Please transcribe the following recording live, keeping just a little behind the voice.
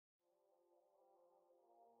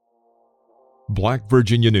Black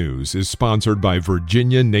Virginia News is sponsored by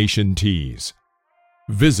Virginia Nation Teas.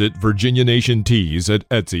 Visit Virginia Nation Teas at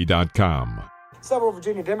Etsy.com. Several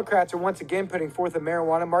Virginia Democrats are once again putting forth a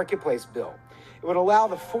marijuana marketplace bill. It would allow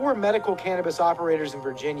the 4 medical cannabis operators in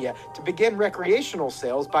Virginia to begin recreational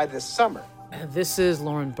sales by this summer. This is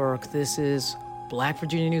Lauren Burke. This is Black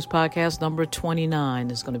Virginia News Podcast number 29.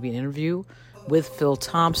 There's going to be an interview with Phil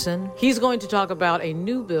Thompson. He's going to talk about a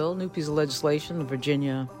new piece of legislation, the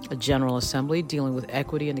Virginia General Assembly, dealing with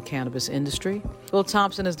equity in the cannabis industry. Phil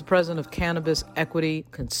Thompson is the president of Cannabis Equity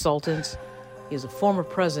Consultants. He is a former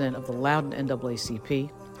president of the Loudoun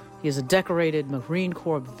NAACP. He is a decorated Marine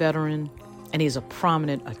Corps veteran, and he is a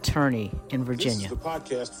prominent attorney in Virginia. This is the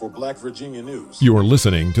podcast for Black Virginia News. You're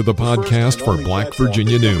listening to the podcast for Black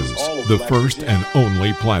Virginia News, the first and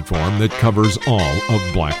only platform that covers all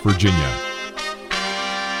of Black Virginia.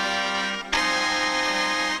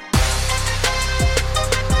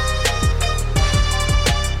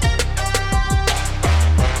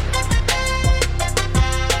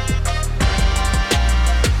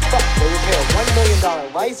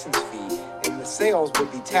 License fee and the sales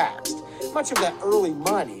would be taxed. Much of that early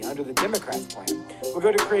money under the Democrats' plan will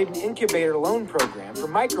go to create an incubator loan program for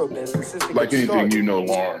micro businesses to like get started. Anything you know,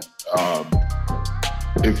 Lauren,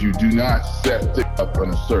 if you do not set things up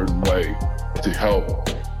in a certain way to help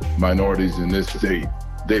minorities in this state,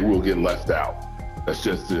 they will get left out. That's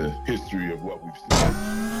just the history of what we've seen.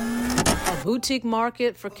 A boutique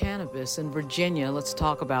market for cannabis in Virginia. Let's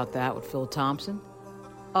talk about that with Phil Thompson.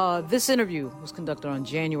 This interview was conducted on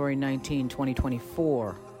January 19,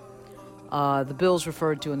 2024. The bills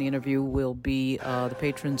referred to in the interview will be, the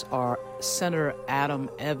patrons are Senator Adam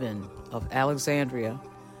Ebbin of Alexandria,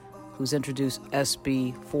 who's introduced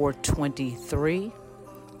SB 423,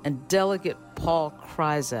 and Delegate Paul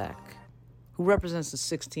Kryzak, who represents the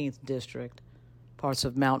 16th District, parts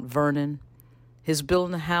of Mount Vernon. His bill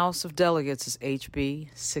in the House of Delegates is HB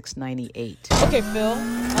 698. Okay, Phil,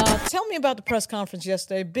 tell me about the press conference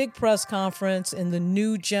yesterday. Big press conference in the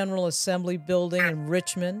new General Assembly building in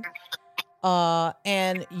Richmond.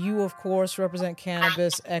 And you, of course, represent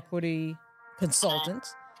Cannabis Equity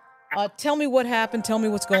Consultants. Tell me what happened. Tell me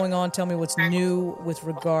what's going on. Tell me what's new with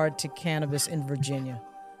regard to cannabis in Virginia.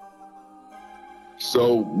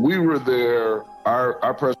 So we were there.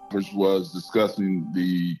 Our press conference was discussing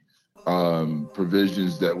the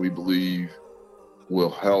provisions that we believe will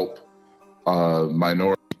help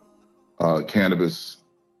minority cannabis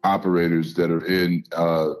operators that are in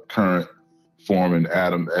current form in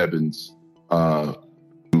Adam Ebbin's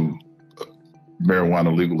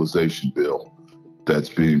marijuana legalization bill that's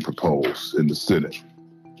being proposed in the Senate.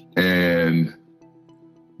 And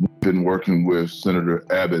we've been working with Senator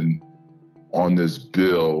Ebbin on this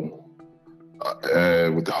bill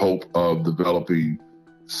with the hope of developing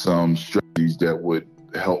some strategies that would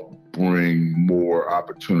help bring more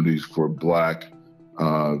opportunities for Black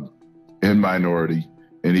and minority,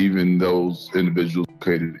 and even those individuals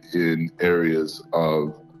located in areas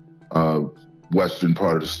of western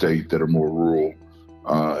part of the state that are more rural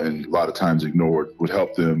and a lot of times ignored, would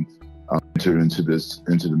help them enter into the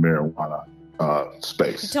marijuana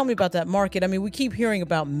space. Tell me about that market. I mean, we keep hearing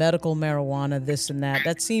about medical marijuana, this and that.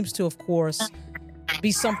 That seems to, of course,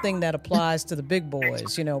 be something that applies to the big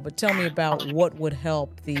boys, but tell me about what would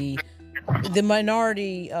help the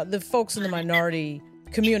minority, the folks in the minority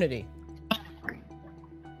community.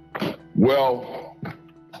 Well,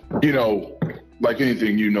 like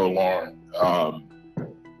anything Lauren,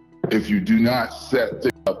 if you do not set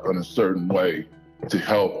things up in a certain way to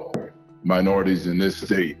help minorities in this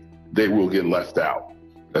state, they will get left out.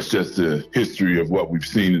 That's just the history of what we've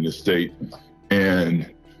seen in the state.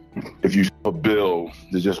 And if you have a bill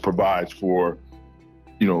that just provides for,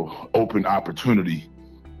 open opportunity,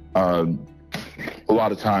 a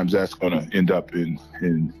lot of times that's going to end up in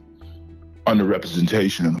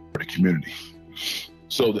underrepresentation in the community.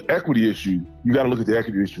 So the equity issue, you got to look at the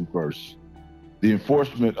equity issue first. The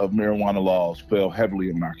enforcement of marijuana laws fell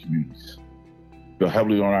heavily on our communities, fell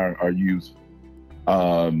heavily on our youth.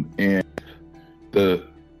 And the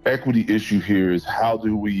equity issue here is how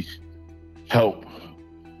do we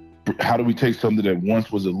take something that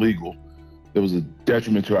once was illegal, that was a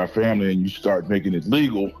detriment to our family, and you start making it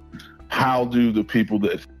legal? How do the people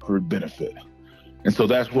that benefit? And so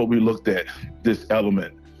that's what we looked at, this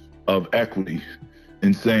element of equity,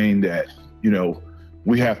 in saying that,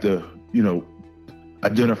 we have to,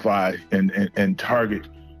 identify and target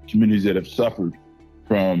communities that have suffered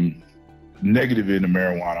from negative end of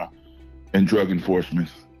marijuana and drug enforcement,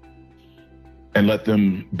 and let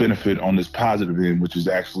them benefit on this positive end, which is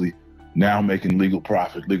actually now making legal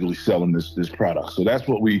profit, legally selling this product. So that's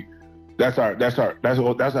what we That's our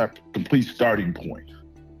complete starting point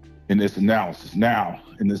in this analysis. Now,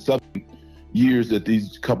 in the subsequent years that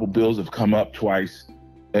these couple bills have come up twice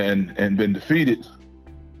and been defeated,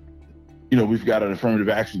 we've got an affirmative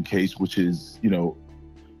action case, which is,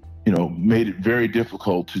 made it very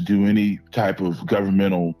difficult to do any type of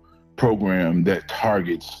governmental program that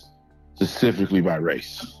targets specifically by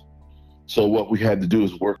race. So what we had to do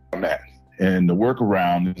is work on that. And the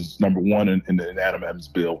workaround is, number one, in the Adam Evans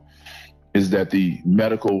bill, is that the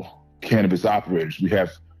medical cannabis operators, we have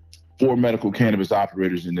 4 medical cannabis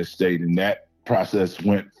operators in this state, and that process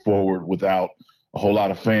went forward without a whole lot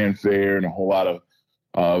of fanfare and a whole lot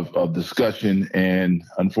of discussion. And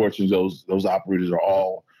unfortunately, those operators are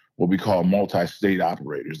all what we call multi-state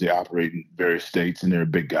operators. They operate in various states, and they're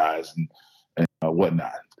big guys and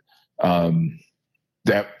whatnot.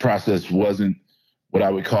 That process wasn't what I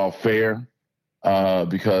would call fair,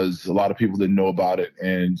 because a lot of people didn't know about it,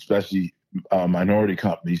 and especially minority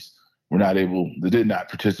companies did not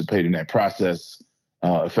participate in that process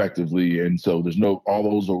effectively. And so all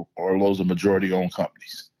those are majority-owned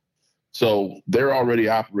companies. So they're already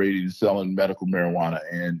operating and selling medical marijuana,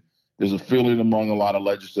 and there's a feeling among a lot of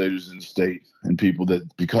legislators in the state and people that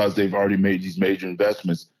because they've already made these major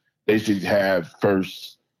investments, they should have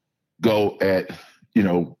first go at,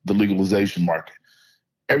 the legalization market.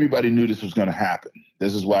 Everybody knew this was going to happen.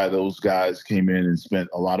 This is why those guys came in and spent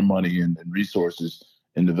a lot of money and resources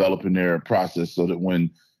in developing their process so that when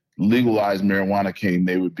legalized marijuana came,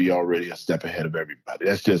 they would be already a step ahead of everybody.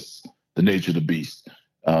 That's just the nature of the beast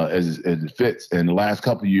as it fits. And the last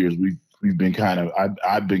couple of years, I've been kind of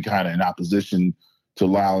in opposition to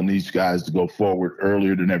allowing these guys to go forward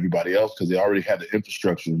earlier than everybody else because they already had the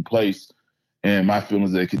infrastructure in place. And my feeling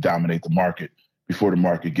is they could dominate the market before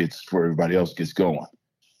everybody else gets going.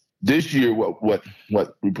 This year, what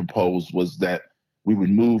we proposed was that we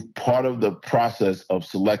would move part of the process of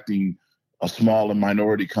selecting a small and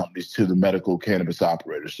minority companies to the medical cannabis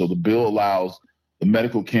operators. So the bill allows the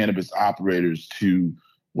medical cannabis operators to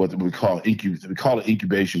what we call an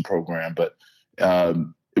incubation program, but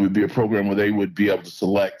it would be a program where they would be able to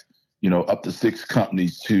select, up to 6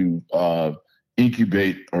 companies to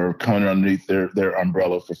incubate or come underneath their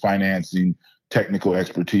umbrella for financing, technical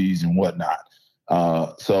expertise, and whatnot.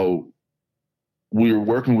 So we were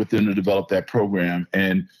working with them to develop that program,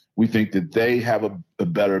 and we think that they have a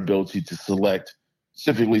better ability to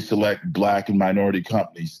specifically select Black and minority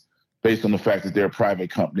companies based on the fact that they're a private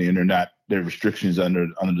company and their restrictions under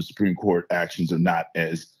the Supreme Court actions are not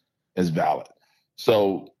as valid.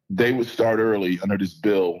 So they would start early under this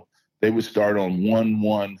bill. They would start on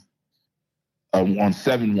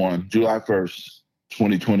 7/1, July 1st,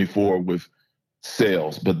 2024 with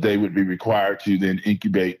sales, but they would be required to then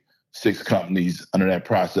incubate 6 companies under that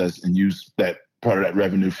process and use that part of that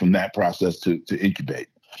revenue from that process to incubate.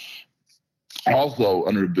 Also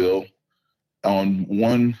under the bill, on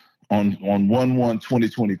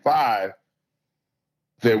 1/1/2025,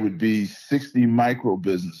 there would be 60 micro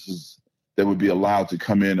businesses that would be allowed to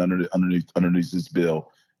come in underneath this bill.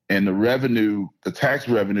 And the tax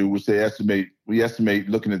revenue, which we estimate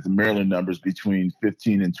looking at the Maryland numbers between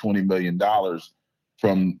 $15 and $20 million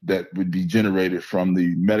that would be generated from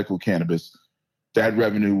the medical cannabis. That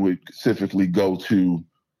revenue would specifically go to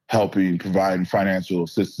providing financial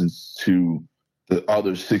assistance to the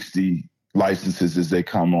other 60 licenses as they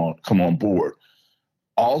come on board.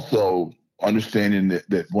 Also, understanding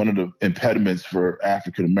that one of the impediments for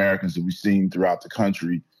African Americans that we've seen throughout the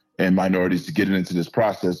country and minorities to getting into this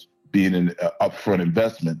process being an upfront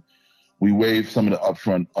investment, we waive some of the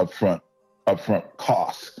upfront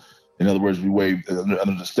costs. In other words, we waive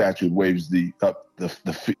under the statute waives the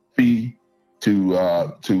fee to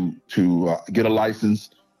get a license.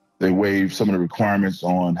 They waive some of the requirements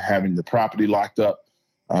on having the property locked up,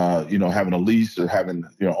 having a lease or having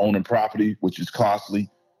owning property, which is costly,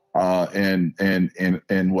 and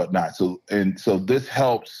whatnot. So this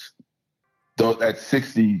helps that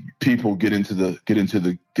 60 people get into the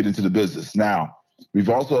business. Now, we've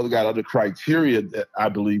also got other criteria that I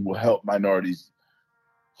believe will help minorities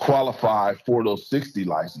qualify for those 60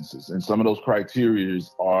 licenses. And some of those criteria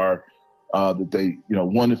are that they,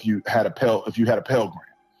 one, if you had a Pell Grant,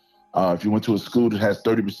 if you went to a school that has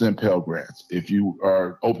 30% Pell Grants, if you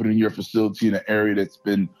are opening your facility in an area that's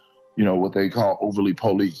been, what they call overly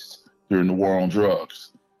policed during the war on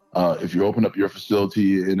drugs, if you open up your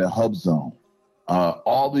facility in a hub zone,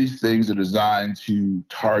 all these things are designed to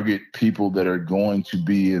target people that are going to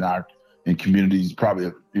be in communities,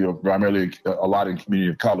 probably, primarily a lot in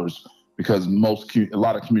community of colors, because a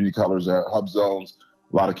lot of community colors are hub zones.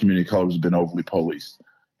 A lot of community colors have been overly policed.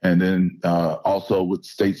 And then also with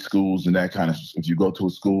state schools and that kind of, if you go to a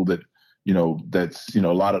school that, that's, a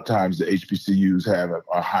lot of times the HBCUs have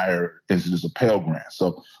a higher incidence of Pell Grants.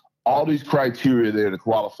 So all these criteria there to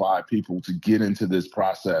qualify people to get into this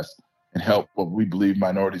process and help what we believe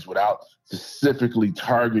minorities without specifically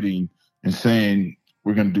targeting and saying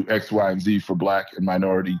we're going to do X, Y, and Z for Black and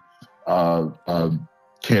minority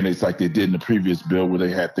candidates like they did in the previous bill, where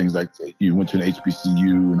they had things like you went to an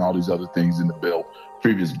HBCU and all these other things in the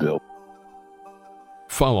previous bill.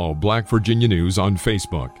 Follow Black Virginia News on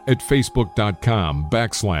Facebook at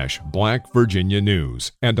facebook.com/Black Virginia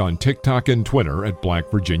News and on TikTok and Twitter at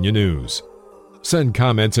Black Virginia News. Send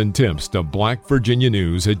comments and tips to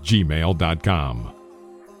blackvirginianews@gmail.com.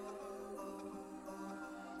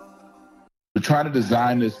 We're trying to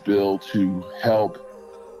design this bill to help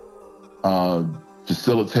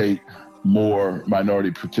facilitate more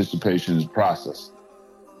minority participation in the process.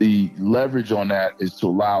 The leverage on that is to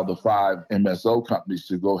allow the 5 MSO companies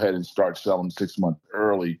to go ahead and start selling 6 months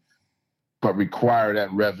early, but require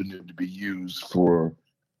that revenue to be used for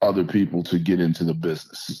other people to get into the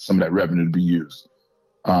business, some of that revenue to be used.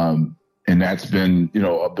 And that's been,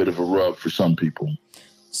 a bit of a rub for some people.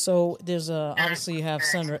 So there's obviously you have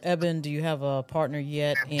Senator Eben. Do you have a partner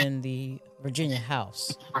yet in the Virginia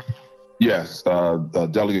House? Yes,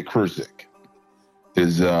 Delegate Kurzik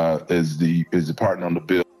is the partner on the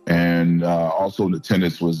bill. And also in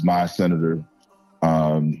attendance was my senator,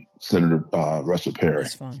 Senator Russell Perry.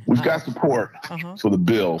 We've got support for the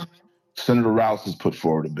bill. Senator Rouse has put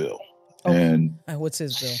forward a bill. And what's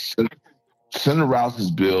his bill? Senator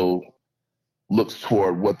Rouse's bill looks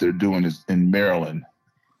toward what they're doing is in Maryland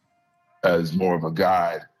as more of a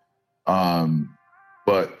guide.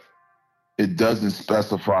 But it doesn't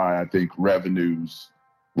specify, I think, revenues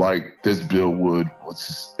like this bill would,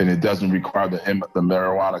 and it doesn't require the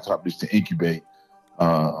marijuana companies to incubate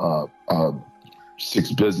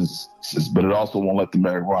 6 businesses, but it also won't let the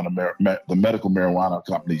medical marijuana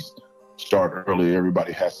companies start early.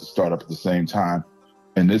 Everybody has to start up at the same time,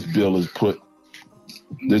 and this bill is put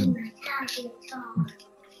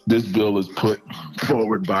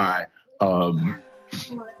forward by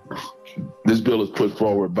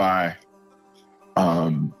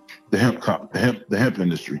the hemp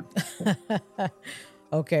industry.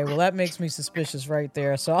 Okay, well, that makes me suspicious right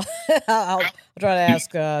there. So I'll try to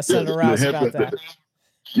ask Senator Rouse about that.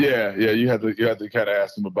 Yeah, you have to kind of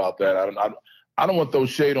ask him about that. I don't want those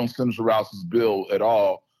shade on Senator Rouse's bill at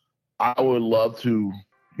all. I would love to,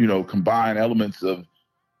 combine elements of,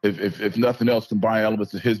 if nothing else, combine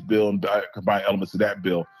elements of his bill and combine elements of that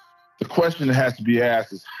bill. The question that has to be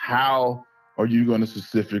asked is, how are you going to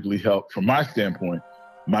specifically help, from my standpoint,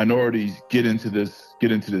 minorities get into this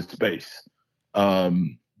space?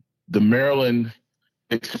 The Maryland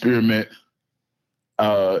experiment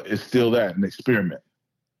is still that, an experiment.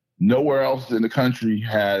 Nowhere else in the country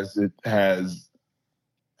has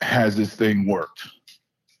this thing worked.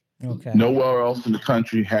 Okay. Nowhere else in the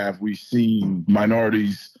country have we seen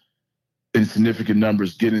minorities in significant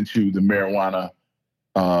numbers get into the marijuana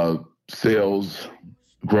sales,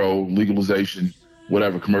 grow, legalization,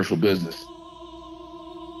 whatever, commercial business.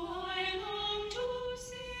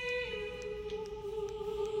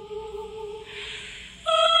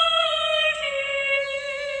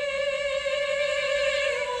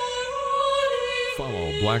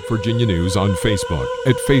 Follow Black Virginia News on Facebook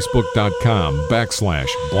at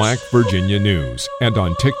facebook.com/Black Virginia News and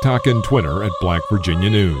on TikTok and Twitter at Black Virginia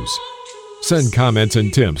News. Send comments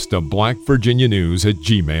and tips to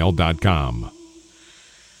blackvirginianews@gmail.com.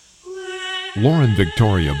 Lauren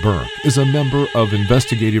Victoria Burke is a member of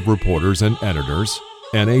Investigative Reporters and Editors,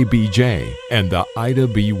 NABJ, and the Ida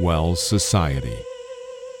B. Wells Society.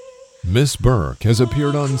 Miss Burke has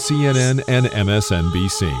appeared on CNN and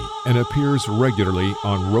MSNBC and appears regularly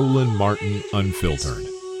on Roland Martin Unfiltered.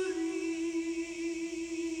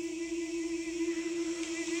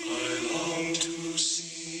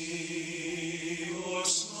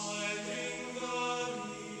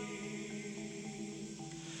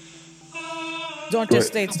 Don't there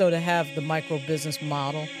states, though, to have the micro-business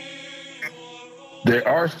model? There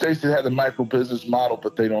are states that have the micro-business model,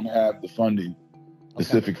 but they don't have the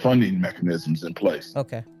specific funding mechanisms in place.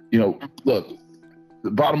 Okay. Look,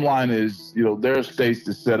 the bottom line is, there are states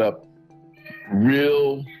that set up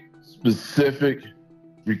real specific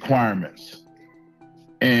requirements.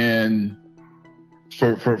 And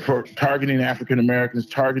for targeting African Americans,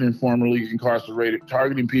 targeting formerly incarcerated,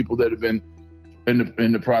 targeting people that have been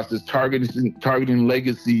in the process, targeting the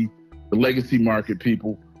legacy market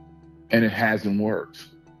people, and it hasn't worked.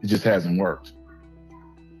 It just hasn't worked.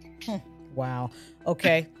 Wow.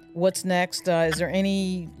 Okay. What's next? Is there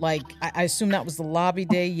any, like, I assume that was the lobby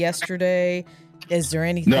day yesterday. Is there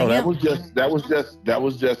anything No, that else? was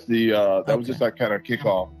just our kind of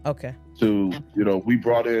kickoff. Okay. To, we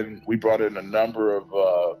brought in a number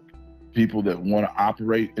of people that want to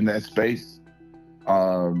operate in that space.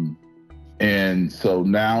 And so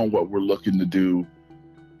now what we're looking to do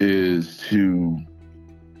is to,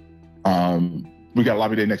 we got a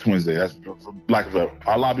lobby day next Wednesday. That's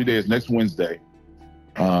our lobby day is next Wednesday.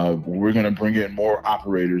 We're going to bring in more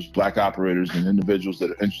operators, Black operators and individuals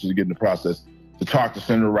that are interested in getting the process to talk to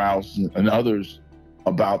Senator Rouse and others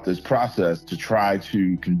about this process to try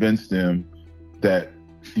to convince them that,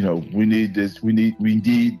 we need this, we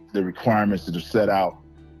need the requirements that are set out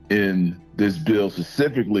in this bill,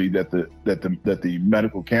 specifically that the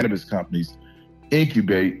medical cannabis companies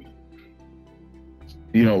incubate,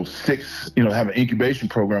 have an incubation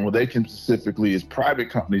program where they can specifically, as private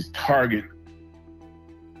companies, target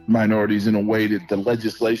minorities in a way that the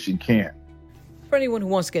legislation can't. For anyone who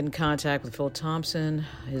wants to get in contact with Phil Thompson,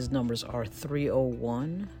 his numbers are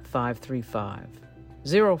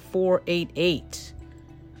 301-535-0488.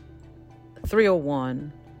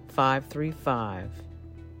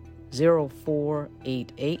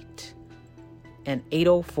 301-535-0488 and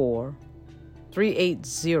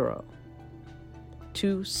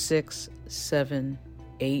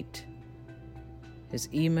 804-380-2678. His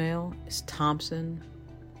email is Thompson,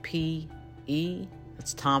 P-E,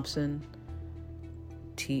 that's Thompson,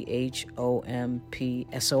 Thompson,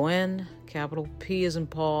 capital P as in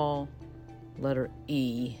Paul, letter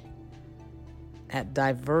E, at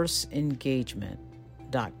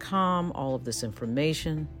diverseengagement.com. All of this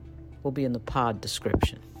information will be in the pod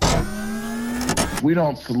description. We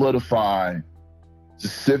don't solidify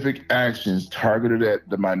specific actions targeted at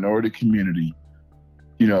the minority community.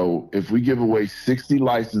 If we give away 60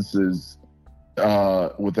 licenses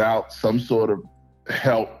without some sort of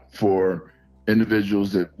help for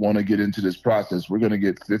individuals that want to get into this process, we're going to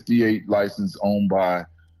get 58 licenses owned by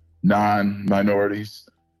non-minorities,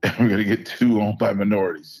 and we're going to get 2 owned by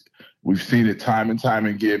minorities. We've seen it time and time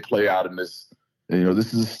again play out in this.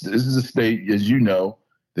 This is a state, as you know,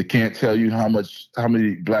 that can't tell you how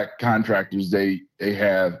many Black contractors they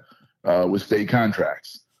have with state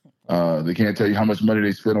contracts. They can't tell you how much money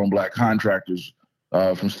they spend on Black contractors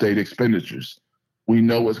from state expenditures. We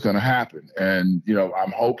know what's going to happen, and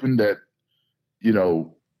I'm hoping that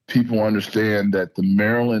people understand that the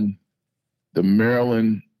Maryland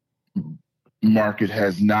market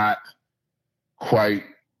has not quite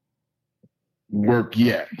worked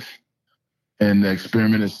yet, and the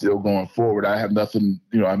experiment is still going forward. I have nothing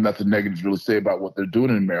negative to really say about what they're doing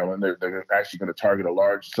in Maryland. They're actually going to target a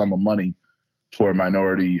large sum of money for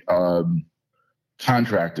minority operators.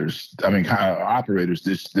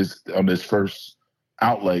 This on this first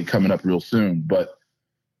outlay coming up real soon, but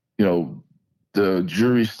the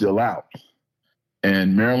jury's still out,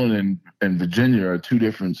 and Maryland and Virginia are 2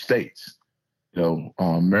 different states.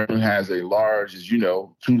 Maryland has a large, as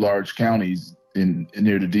 2 large counties in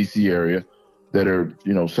near the DC area that are,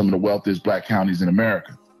 some of the wealthiest Black counties in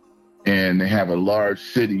America. And they have a large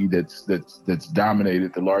city that's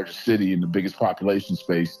dominated. The largest city in the biggest population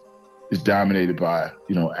space is dominated by,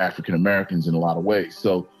 African Americans in a lot of ways.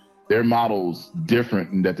 So their model's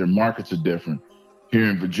different in that their markets are different. Here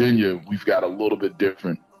in Virginia, we've got a little bit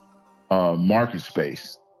different market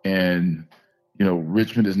space. And,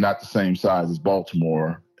 Richmond is not the same size as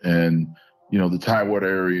Baltimore. And, the Tidewater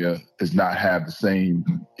area does not have the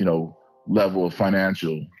same, level of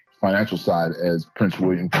financial side as Prince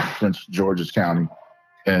George's County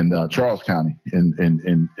and Charles County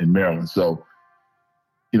in Maryland. So,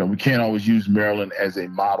 we can't always use Maryland as a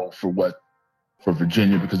model for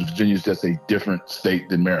Virginia, because Virginia is just a different state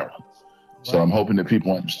than Maryland. So I'm hoping that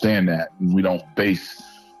people understand that, and we don't base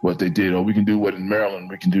what they did. We can do what in Maryland,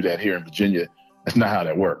 we can do that here in Virginia. That's not how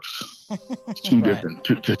that works. It's two different.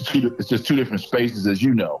 It's just 2 different spaces, as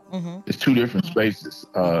you know. Mm-hmm. It's 2 different spaces,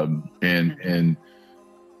 and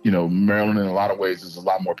Maryland in a lot of ways is a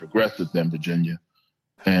lot more progressive than Virginia,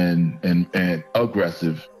 and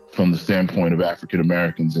aggressive from the standpoint of African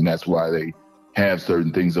Americans, and that's why they have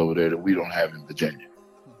certain things over there that we don't have in Virginia.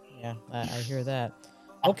 Yeah, I hear that.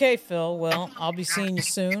 Okay, Phil. Well, I'll be seeing you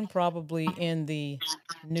soon, probably in the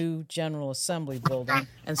new General Assembly building.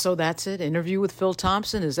 And so that's it. Interview with Phil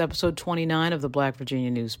Thompson is episode 29 of the Black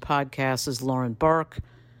Virginia News podcast. Is Lauren Burke.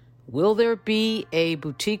 Will there be a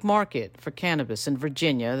boutique market for cannabis in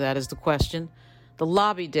Virginia? That is the question. The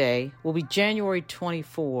lobby day will be January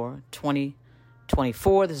 24,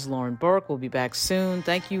 2024. This is Lauren Burke. We'll be back soon.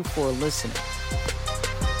 Thank you for listening.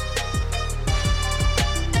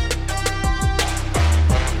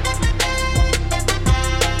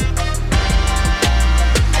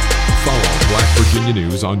 Virginia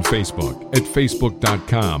News on Facebook at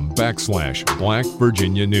facebook.com/Black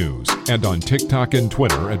Virginia News and on TikTok and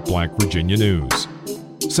Twitter at Black Virginia News.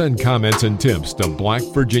 Send comments and tips to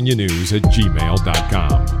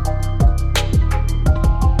blackvirginianews@gmail.com.